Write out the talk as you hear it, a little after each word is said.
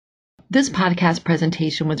This podcast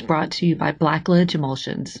presentation was brought to you by Blackledge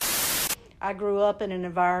Emulsions. I grew up in an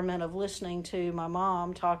environment of listening to my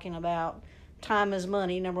mom talking about time is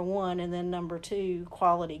money, number one, and then number two,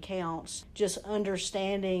 quality counts. Just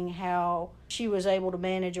understanding how she was able to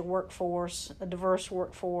manage a workforce, a diverse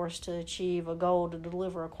workforce, to achieve a goal to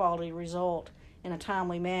deliver a quality result in a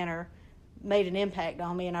timely manner made an impact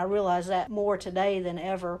on me, and I realize that more today than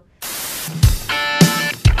ever.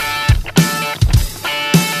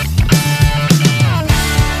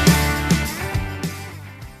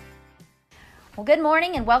 Well, good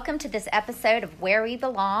morning and welcome to this episode of Where We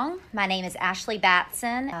Belong. My name is Ashley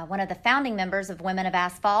Batson, one of the founding members of Women of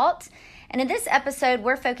Asphalt. And in this episode,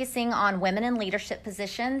 we're focusing on women in leadership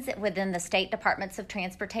positions within the state departments of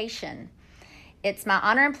transportation. It's my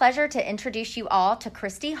honor and pleasure to introduce you all to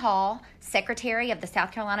Christy Hall, Secretary of the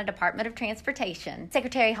South Carolina Department of Transportation.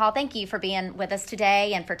 Secretary Hall, thank you for being with us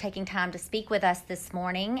today and for taking time to speak with us this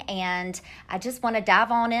morning. And I just want to dive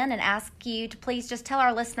on in and ask you to please just tell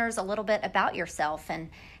our listeners a little bit about yourself and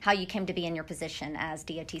how you came to be in your position as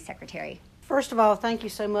DOT Secretary. First of all, thank you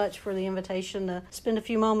so much for the invitation to spend a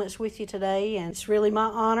few moments with you today. And it's really my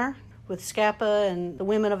honor with SCAPA and the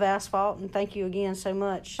Women of Asphalt, and thank you again so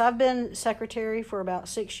much. I've been secretary for about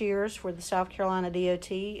 6 years for the South Carolina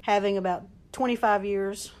DOT, having about 25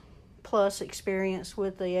 years plus experience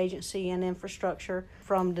with the agency and infrastructure,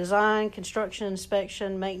 from design, construction,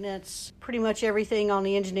 inspection, maintenance, pretty much everything on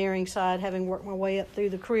the engineering side, having worked my way up through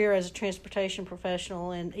the career as a transportation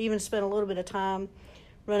professional, and even spent a little bit of time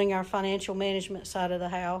running our financial management side of the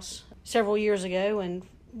house several years ago, and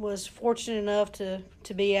was fortunate enough to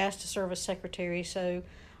be asked to serve as secretary. So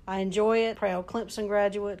I enjoy it. Proud Clemson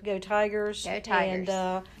graduate. Go Tigers. Go Tigers.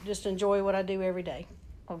 And just enjoy what I do every day.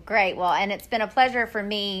 Well, great. Well, and it's been a pleasure for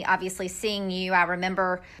me, obviously, seeing you. I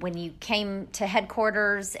remember when you came to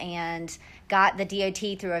headquarters and got the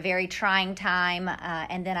DOT through a very trying time,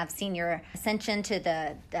 and then I've seen your ascension to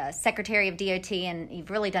the Secretary of DOT, and you've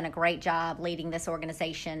really done a great job leading this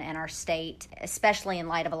organization and our state, especially in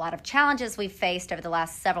light of a lot of challenges we've faced over the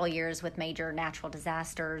last several years with major natural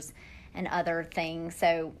disasters and other things.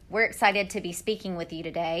 So we're excited to be speaking with you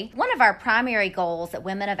today. One of our primary goals at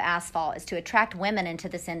Women of Asphalt is to attract women into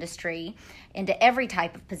this industry, into every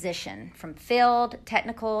type of position, from field,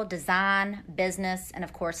 technical, design, business, and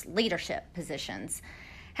of course, leadership positions.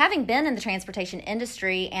 Having been in the transportation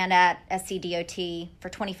industry and at SCDOT for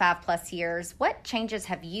 25 plus years, what changes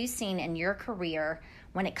have you seen in your career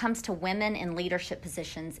when it comes to women in leadership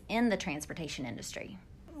positions in the transportation industry?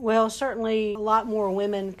 Well, certainly a lot more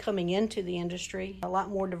women coming into the industry, a lot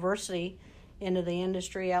more diversity into the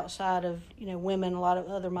industry outside of, women, a lot of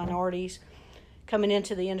other minorities coming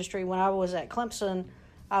into the industry. When I was at Clemson,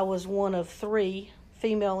 I was one of 3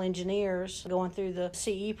 female engineers going through the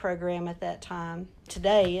CE program at that time.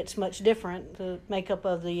 Today, it's much different. The makeup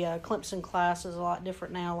of the Clemson class is a lot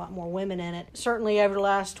different now, a lot more women in it. Certainly over the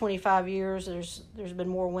last 25 years, there's been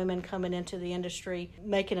more women coming into the industry,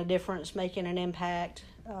 making a difference, making an impact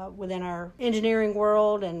within our engineering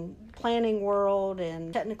world and planning world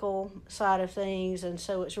and technical side of things. And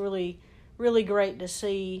so it's really great to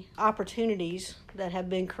see opportunities that have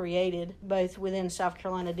been created both within South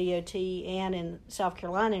Carolina DOT and in South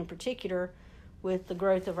Carolina in particular, with the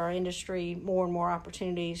growth of our industry, more and more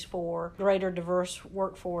opportunities for greater diverse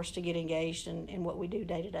workforce to get engaged in what we do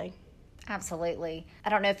day to day. Absolutely. I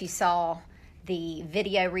don't know if you saw the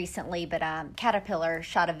video recently, but Caterpillar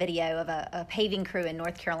shot a video of a paving crew in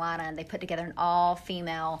North Carolina, and they put together an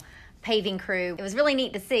all-female paving crew. It was really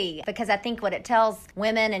neat to see, because I think what it tells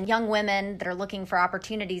women and young women that are looking for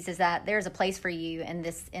opportunities is that there's a place for you in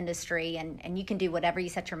this industry, and you can do whatever you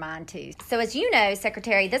set your mind to. So as you know,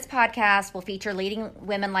 Secretary, this podcast will feature leading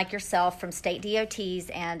women like yourself from state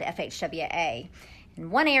DOTs and FHWA. And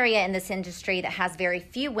one area in this industry that has very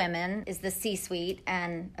few women is the C-suite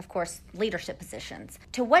and, of course, leadership positions.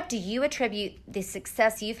 To what do you attribute the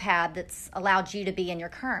success you've had that's allowed you to be in your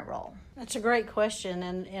current role? That's a great question,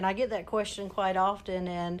 and I get that question quite often,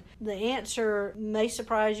 and the answer may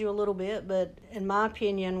surprise you a little bit, but in my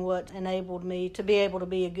opinion, what enabled me to be able to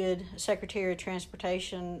be a good Secretary of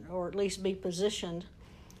Transportation, or at least be positioned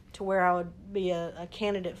to where I would be a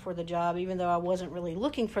candidate for the job, even though I wasn't really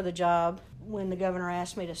looking for the job when the governor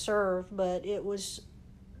asked me to serve, but it was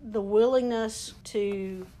the willingness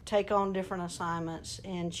to take on different assignments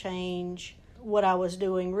and change what I was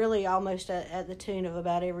doing. Really almost at the tune of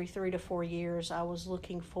about every 3 to 4 years, I was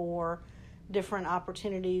looking for different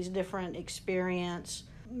opportunities, different experience,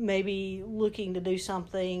 maybe looking to do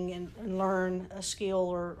something and learn a skill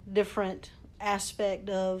or different aspect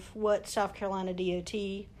of what South Carolina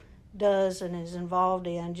DOT does and is involved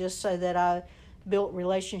in, just so that I built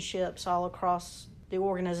relationships all across the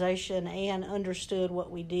organization and understood what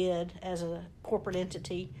we did as a corporate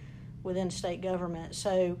entity within state government.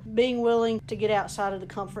 So being willing to get outside of the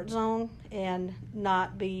comfort zone and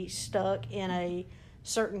not be stuck in a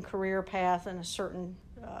certain career path and a certain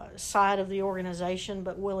side of the organization,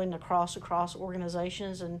 but willing to cross across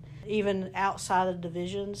organizations and even outside of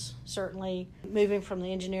divisions. Certainly moving from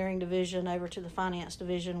the engineering division over to the finance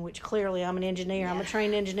division, which clearly I'm an engineer. I'm a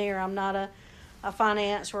trained engineer. I'm not a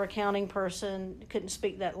finance or accounting person, couldn't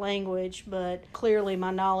speak that language, but clearly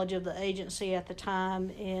my knowledge of the agency at the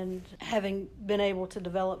time and having been able to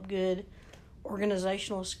develop good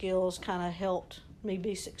organizational skills kind of helped me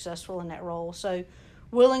be successful in that role. So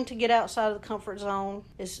willing to get outside of the comfort zone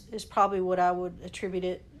is probably what I would attribute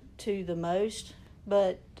it to the most,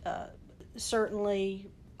 but certainly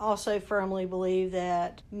also firmly believe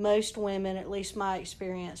that most women, at least my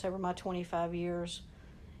experience over my 25 years,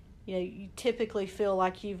 you typically feel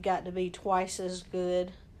like you've got to be twice as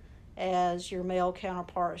good as your male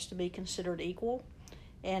counterparts to be considered equal,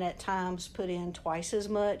 and at times put in twice as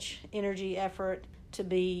much energy, effort to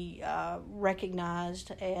be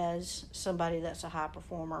recognized as somebody that's a high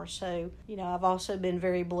performer. So, I've also been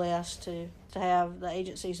very blessed to have the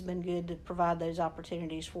agency's been good to provide those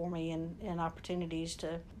opportunities for me and opportunities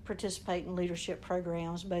to participate in leadership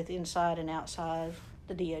programs both inside and outside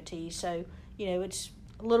the DOT. So, it's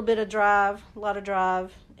a little bit of drive, a lot of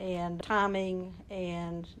drive, and timing,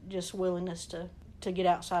 and just willingness to get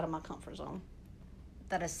outside of my comfort zone.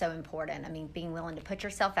 That is so important. I mean, being willing to put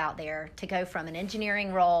yourself out there, to go from an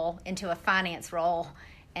engineering role into a finance role,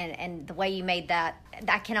 and the way you made that,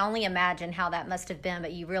 I can only imagine how that must have been,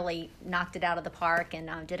 but you really knocked it out of the park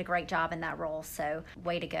and did a great job in that role. So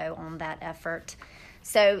way to go on that effort.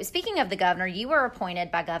 So speaking of the governor, you were appointed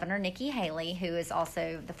by Governor Nikki Haley, who is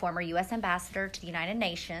also the former U.S. ambassador to the United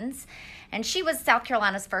Nations, and she was South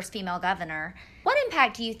Carolina's first female governor. What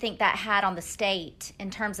impact do you think that had on the state in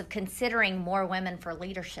terms of considering more women for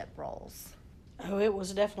leadership roles? Oh, it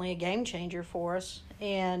was definitely a game changer for us,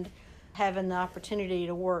 and having the opportunity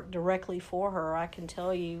to work directly for her, I can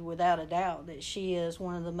tell you without a doubt that she is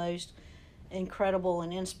one of the most incredible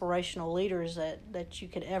and inspirational leaders that you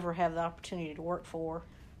could ever have the opportunity to work for.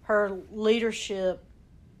 Her leadership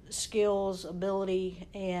skills, ability,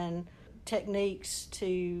 and techniques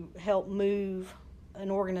to help move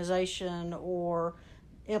an organization or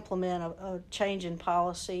implement a change in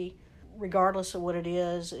policy, regardless of what it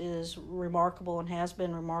is remarkable and has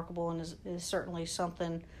been remarkable, and is certainly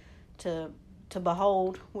something to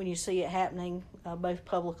behold when you see it happening both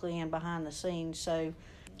publicly and behind the scenes. So,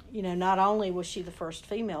 not only was she the first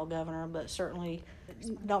female governor, but certainly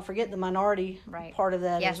don't forget the minority part of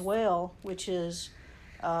that as well, which is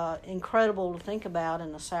incredible to think about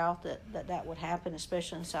in the South that would happen,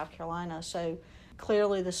 especially in South Carolina. So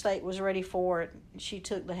clearly the state was ready for it. She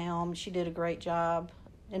took the helm. She did a great job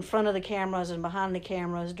in front of the cameras and behind the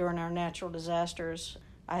cameras during our natural disasters.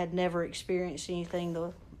 I had never experienced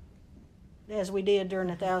anything as we did during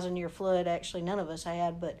the 1,000-year flood. Actually, none of us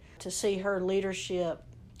had, but to see her leadership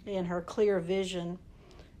and her clear vision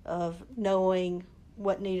of knowing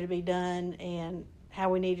what needed to be done and how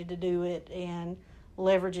we needed to do it and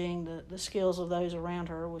leveraging the skills of those around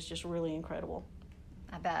her was just really incredible.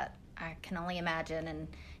 I bet. I can only imagine. And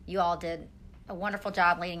you all did a wonderful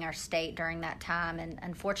job leading our state during that time. And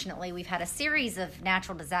unfortunately, we've had a series of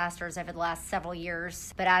natural disasters over the last several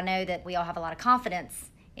years. But I know that we all have a lot of confidence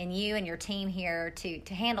in you and your team here to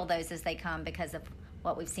handle those as they come because of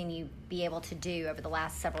what we've seen you be able to do over the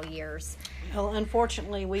last several years. Well,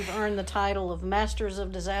 unfortunately, we've earned the title of Masters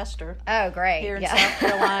of Disaster. Oh, great. Here in South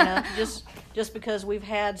Carolina, just because we've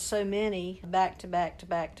had so many back to back to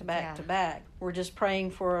back to back to back. We're just praying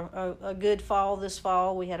for a good fall this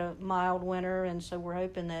fall. We had a mild winter, and so we're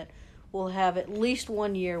hoping that we'll have at least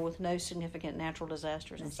 1 year with no significant natural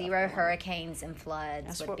disasters. Zero hurricanes and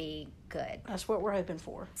floods would be good. That's what we're hoping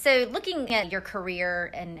for. So looking at your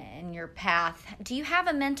career and your path, do you have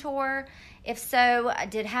a mentor? If so,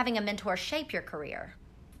 did having a mentor shape your career?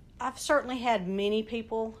 I've certainly had many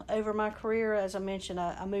people over my career. As I mentioned,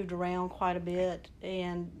 I moved around quite a bit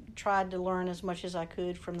and tried to learn as much as I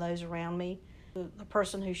could from those around me. The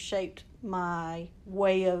person who shaped my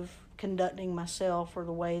way of conducting myself or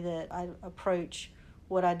the way that I approach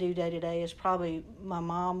what I do day to day is probably my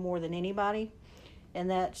mom more than anybody. And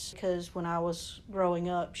that's because when I was growing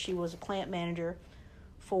up, she was a plant manager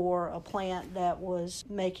for a plant that was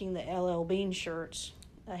making the LL Bean shirts.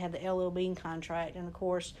 I had the LL Bean contract, and of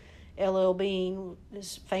course LL Bean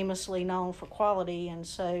is famously known for quality, and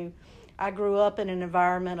so I grew up in an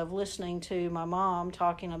environment of listening to my mom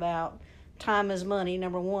talking about time is money,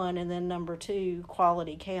 number one, and then number two,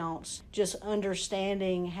 quality counts. Just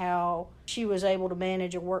understanding how she was able to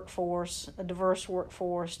manage a workforce, a diverse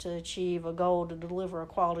workforce, to achieve a goal to deliver a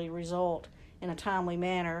quality result in a timely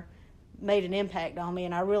manner made an impact on me,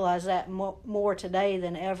 and I realize that more today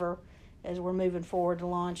than ever as we're moving forward to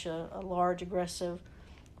launch a large, aggressive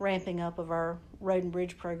ramping up of our road and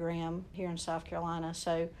bridge program here in South Carolina.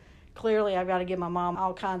 So clearly I've got to give my mom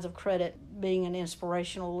all kinds of credit being an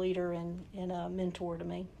inspirational leader and a mentor to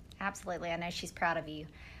me. Absolutely. I know she's proud of you.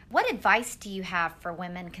 What advice do you have for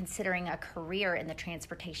women considering a career in the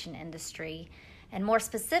transportation industry, and more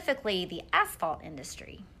specifically, the asphalt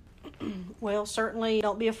industry? Well, certainly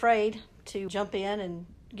don't be afraid to jump in and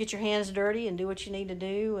get your hands dirty and do what you need to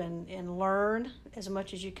do and learn as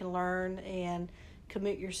much as you can learn and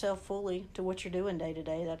commit yourself fully to what you're doing day to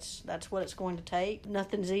day. That's what it's going to take.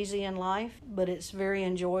 Nothing's easy in life, but it's very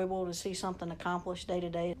enjoyable to see something accomplished day to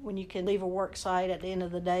day. When you can leave a work site at the end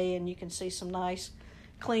of the day and you can see some nice,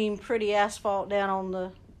 clean, pretty asphalt down on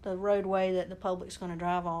the roadway that the public's going to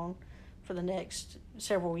drive on for the next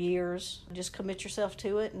several years, just commit yourself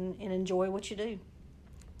to it and enjoy what you do.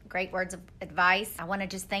 Great words of advice. I want to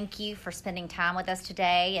just thank you for spending time with us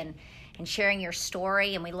today and sharing your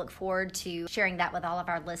story, and we look forward to sharing that with all of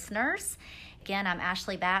our listeners. Again, I'm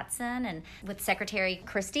Ashley Batson and with Secretary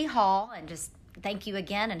Christy Hall, and just thank you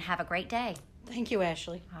again and have a great day. Thank you,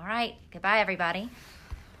 Ashley. All right. Goodbye, everybody.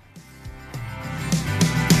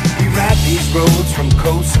 We ride these roads from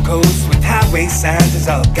coast to coast with highway signs as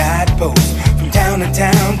our guideposts. From town to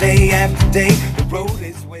town, day after day, the road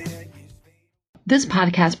is where you stay. This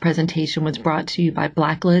podcast presentation was brought to you by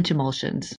Blackledge Emulsions.